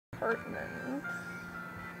apartment.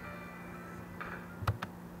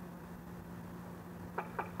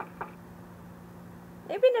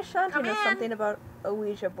 Maybe Nishanti knows something about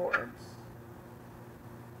Ouija boards.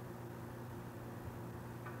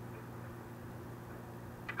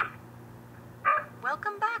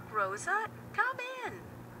 Welcome back, Rosa. Come in.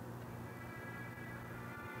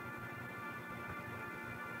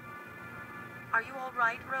 Are you all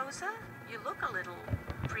right, Rosa? You look a little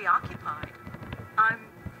preoccupied. I'm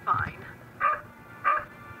fine.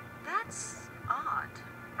 That's odd.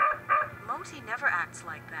 Moti never acts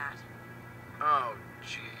like that. Oh,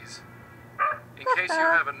 jeez. In case you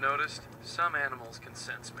haven't noticed, some animals can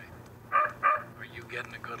sense me. Are you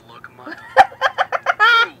getting a good look, Mutt?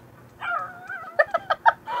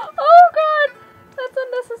 Oh god! That's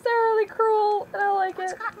unnecessarily cruel, and I like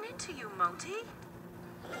What's it. gotten into you, Moti?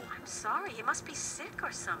 I'm sorry, you must be sick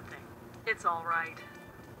or something. It's all right.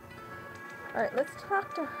 Alright, let's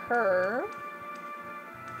talk to her.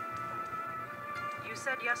 You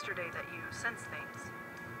said yesterday that you sense things.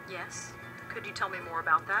 Yes? Could you tell me more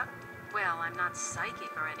about that? Well, I'm not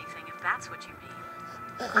psychic or anything, if that's what you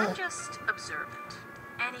mean. I'm just observant.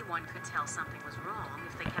 Anyone could tell something was wrong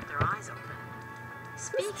if they kept their eyes open.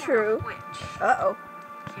 Speaking true. of which, Uh-oh.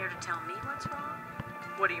 care to tell me what's wrong?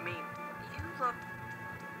 What do you mean? You look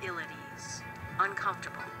ill at ease,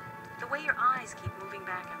 uncomfortable. The way your eyes keep moving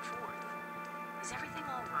back and forth. Is everything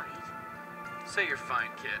all right? Say you're fine,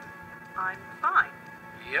 kid. I'm fine.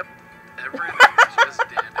 Yep, everything's just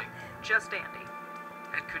dandy. Just Andy.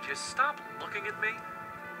 And could you stop looking at me?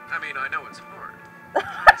 I mean, I know it's hard.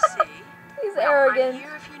 I see. He's Well, arrogant. I'm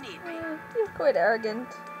here if you need me. He's quite arrogant.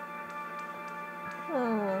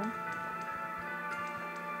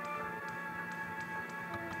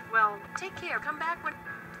 Well, take care. Come back when...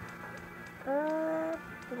 Well,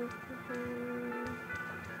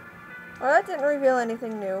 that didn't reveal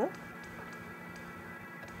anything new.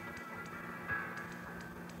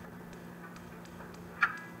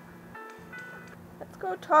 Let's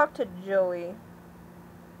go talk to Joey.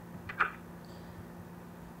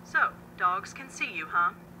 So, dogs can see you,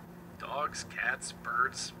 huh? Dogs, cats,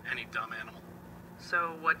 birds, any dumb animal.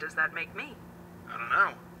 So, what does that make me? I don't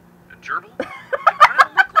know. A gerbil? You kind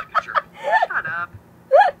of look like a gerbil. Shut up.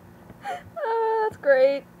 Oh, that's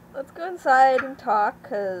great. Let's go inside and talk,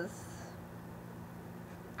 because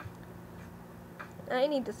I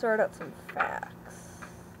need to sort out some facts.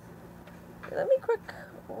 Okay, let me quick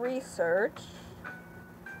research.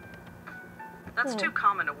 That's too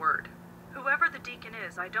common a word. Whoever the deacon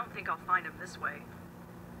is, I don't think I'll find him this way.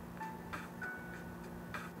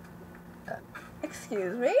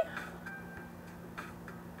 Excuse me?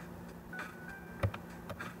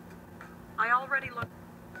 I already looked...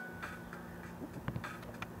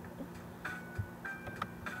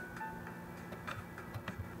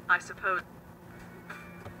 I suppose...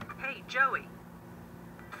 Hey, Joey.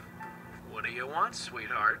 What do you want,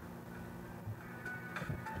 sweetheart?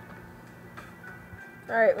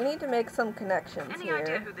 Alright, we need to make some connections Any here.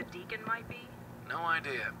 idea who the deacon might be? No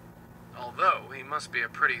idea. Although, he must be a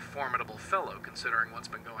pretty formidable fellow, considering what's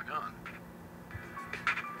been going on.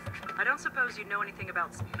 I don't suppose you know anything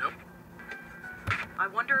about... Nope. I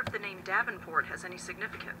wonder if the name Davenport has any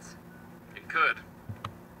significance. It could.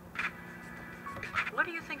 What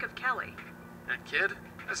do you think of Kelly? That kid?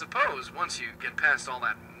 I suppose once you get past all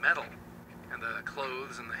that metal, and the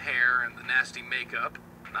clothes and the hair and the nasty makeup,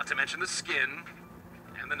 not to mention the skin,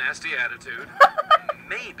 and the nasty attitude,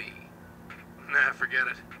 maybe. Nah, forget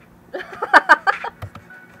it.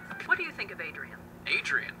 What do you think of Adrian?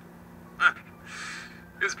 Adrian? Huh.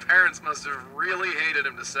 His parents must have really hated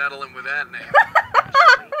him to saddle him with that name.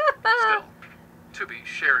 Still, to be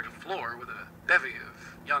sharing a floor with a bevy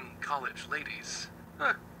of young college ladies.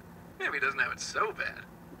 Huh. Maybe he doesn't have it so bad.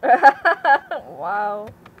 Wow.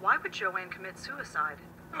 Why would Joanne commit suicide?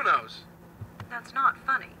 Who knows? That's not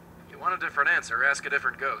funny. You want a different answer, ask a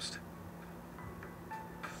different ghost.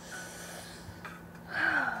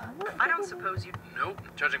 I don't suppose you... Nope.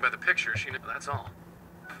 Judging by the picture, she knew. That's all.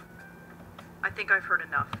 I think I've heard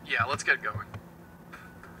enough. Yeah, let's get going.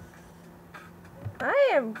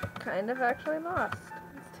 I am kind of actually lost.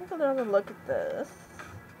 Let's take another look at this.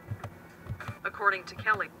 According to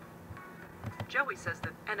Kelly. Joey says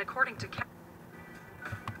that... And according to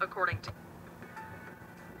According to...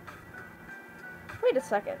 Wait a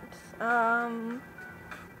second.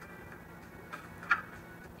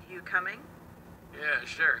 You coming? Yeah,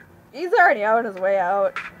 sure. He's already on his way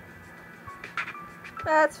out.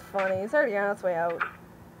 That's funny. He's already on his way out.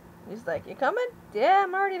 He's like, you coming? Yeah,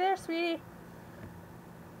 I'm already there, sweetie.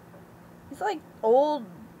 He's like old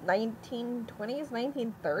 1920s,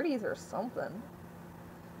 1930s or something.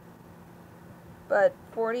 but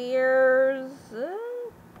 40 years,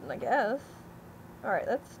 I guess. Alright,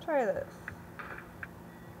 let's try this.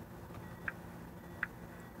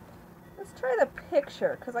 Let's try the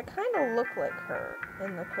picture, because I kind of look like her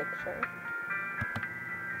in the picture.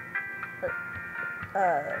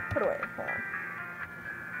 Put away, hold on.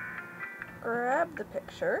 Grab the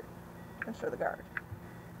picture and show the guard.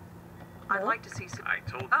 I'd No? like to see some. I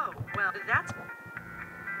told you. Oh, well, that's. You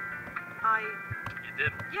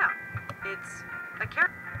did. Yeah. It's a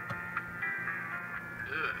character.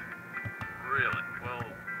 Ugh. Really? Well,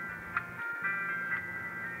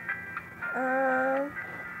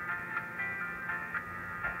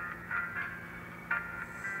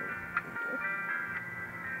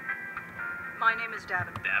 My name is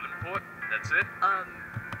Davenport. Davenport? That's it?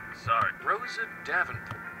 Sorry. Rosa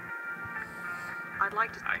Davenport. I'd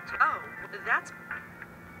like to. I told. Oh, that's.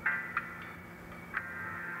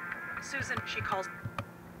 Susan, she calls.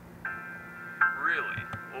 Really?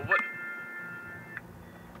 Well, what?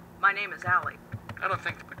 My name is Allie. I don't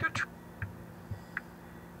think. Good.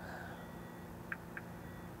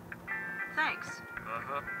 Thanks.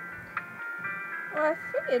 Uh-huh. well, I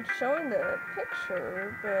figured showing the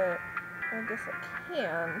picture, but I guess I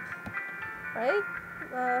can't. Right?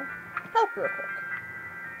 Help real quick.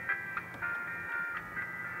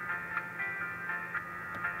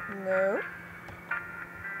 No.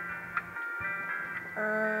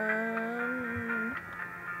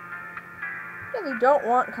 Really don't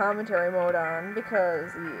want commentary mode on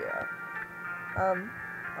because, yeah. Oh.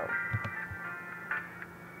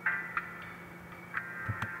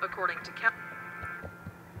 According to Kel.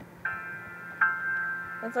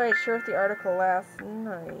 That's why I shared the article last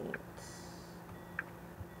night.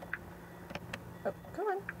 Oh, come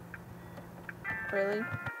on. Really?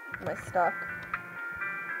 Am I stuck?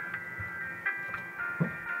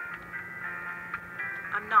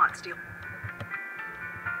 I'm not stealing.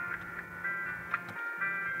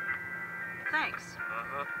 Thanks.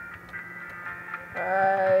 Uh-huh.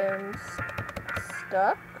 I'm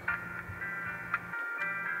stuck.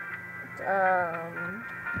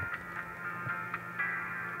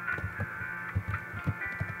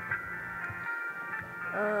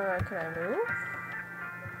 Can I move?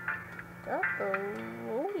 Got the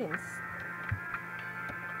loading. Let's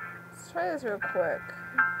try this real quick.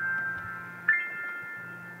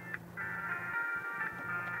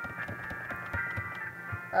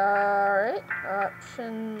 Alright,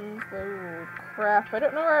 options, load. Crap, I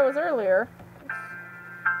don't know where I was earlier.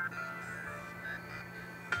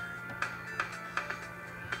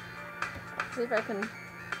 Let's see if I can...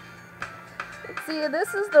 Let's see,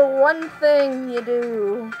 this is the one thing you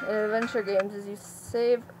do in adventure games is you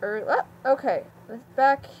save early. Oh, okay, it's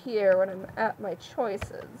back here when I'm at my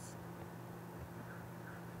choices.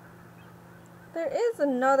 There is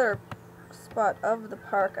another spot of the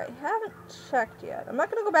park I haven't checked yet. I'm not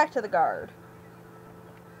going to go back to the guard.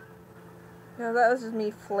 No, that was just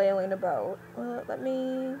me flailing about. Let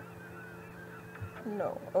me...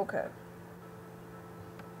 No, okay.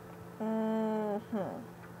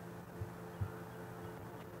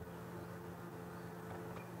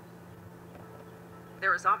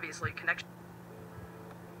 There is obviously a connection.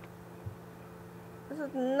 This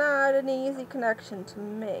is not an easy connection to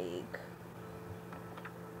make.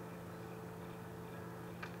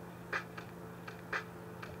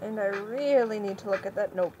 And I really need to look at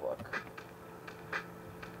that notebook.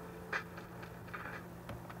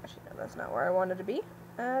 Actually, no, that's not where I wanted to be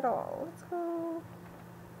at all. Let's go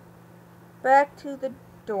back to the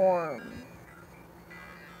dorm.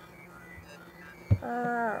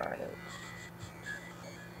 Alright.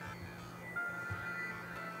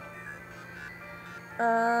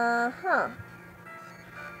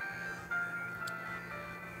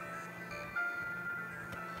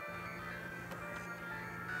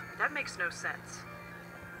 That makes no sense.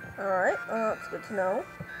 Alright, well, that's good to know.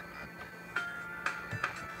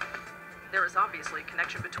 There is obviously a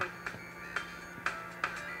connection between.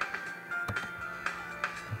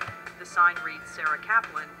 The sign reads Sarah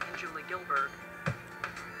Kaplan and Julie Gilbert.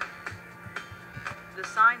 The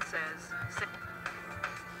sign says.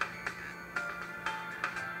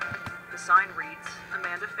 The sign reads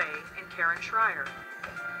Amanda Faye and Karen Schreier.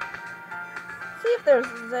 See if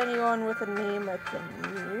there's anyone with a name I can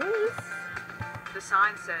use. The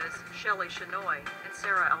sign says Shelley Shenoy and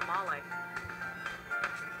Sarah Elmale.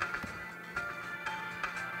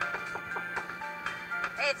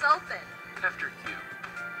 Hey, it's open. After you.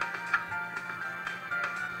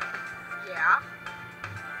 Yeah?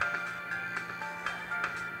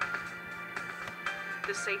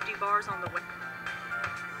 The safety bars on the window.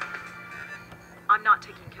 I'm not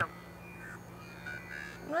taking Kelly.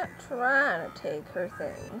 I'm not trying to take her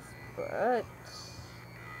things, but...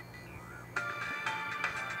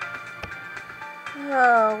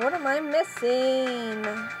 Oh, what am I missing?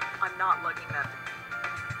 I'm not lugging that.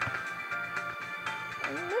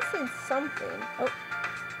 I'm missing something. Oh,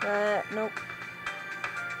 nope.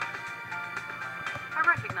 I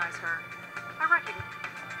recognize her. I recognize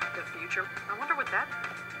the future. I wonder what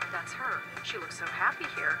that's her. She looks so happy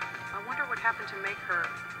here. I wonder what happened to make her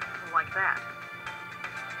like that.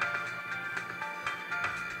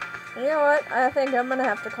 You know what? I think I'm gonna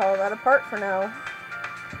have to call that apart for now.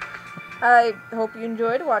 I hope you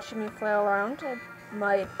enjoyed watching me flail around. I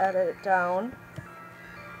might edit it down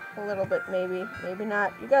a little bit, maybe. Maybe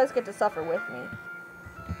not. You guys get to suffer with me.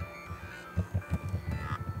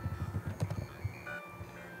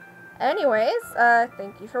 Anyways,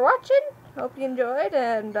 thank you for watching. Hope you enjoyed,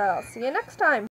 and I'll see you next time.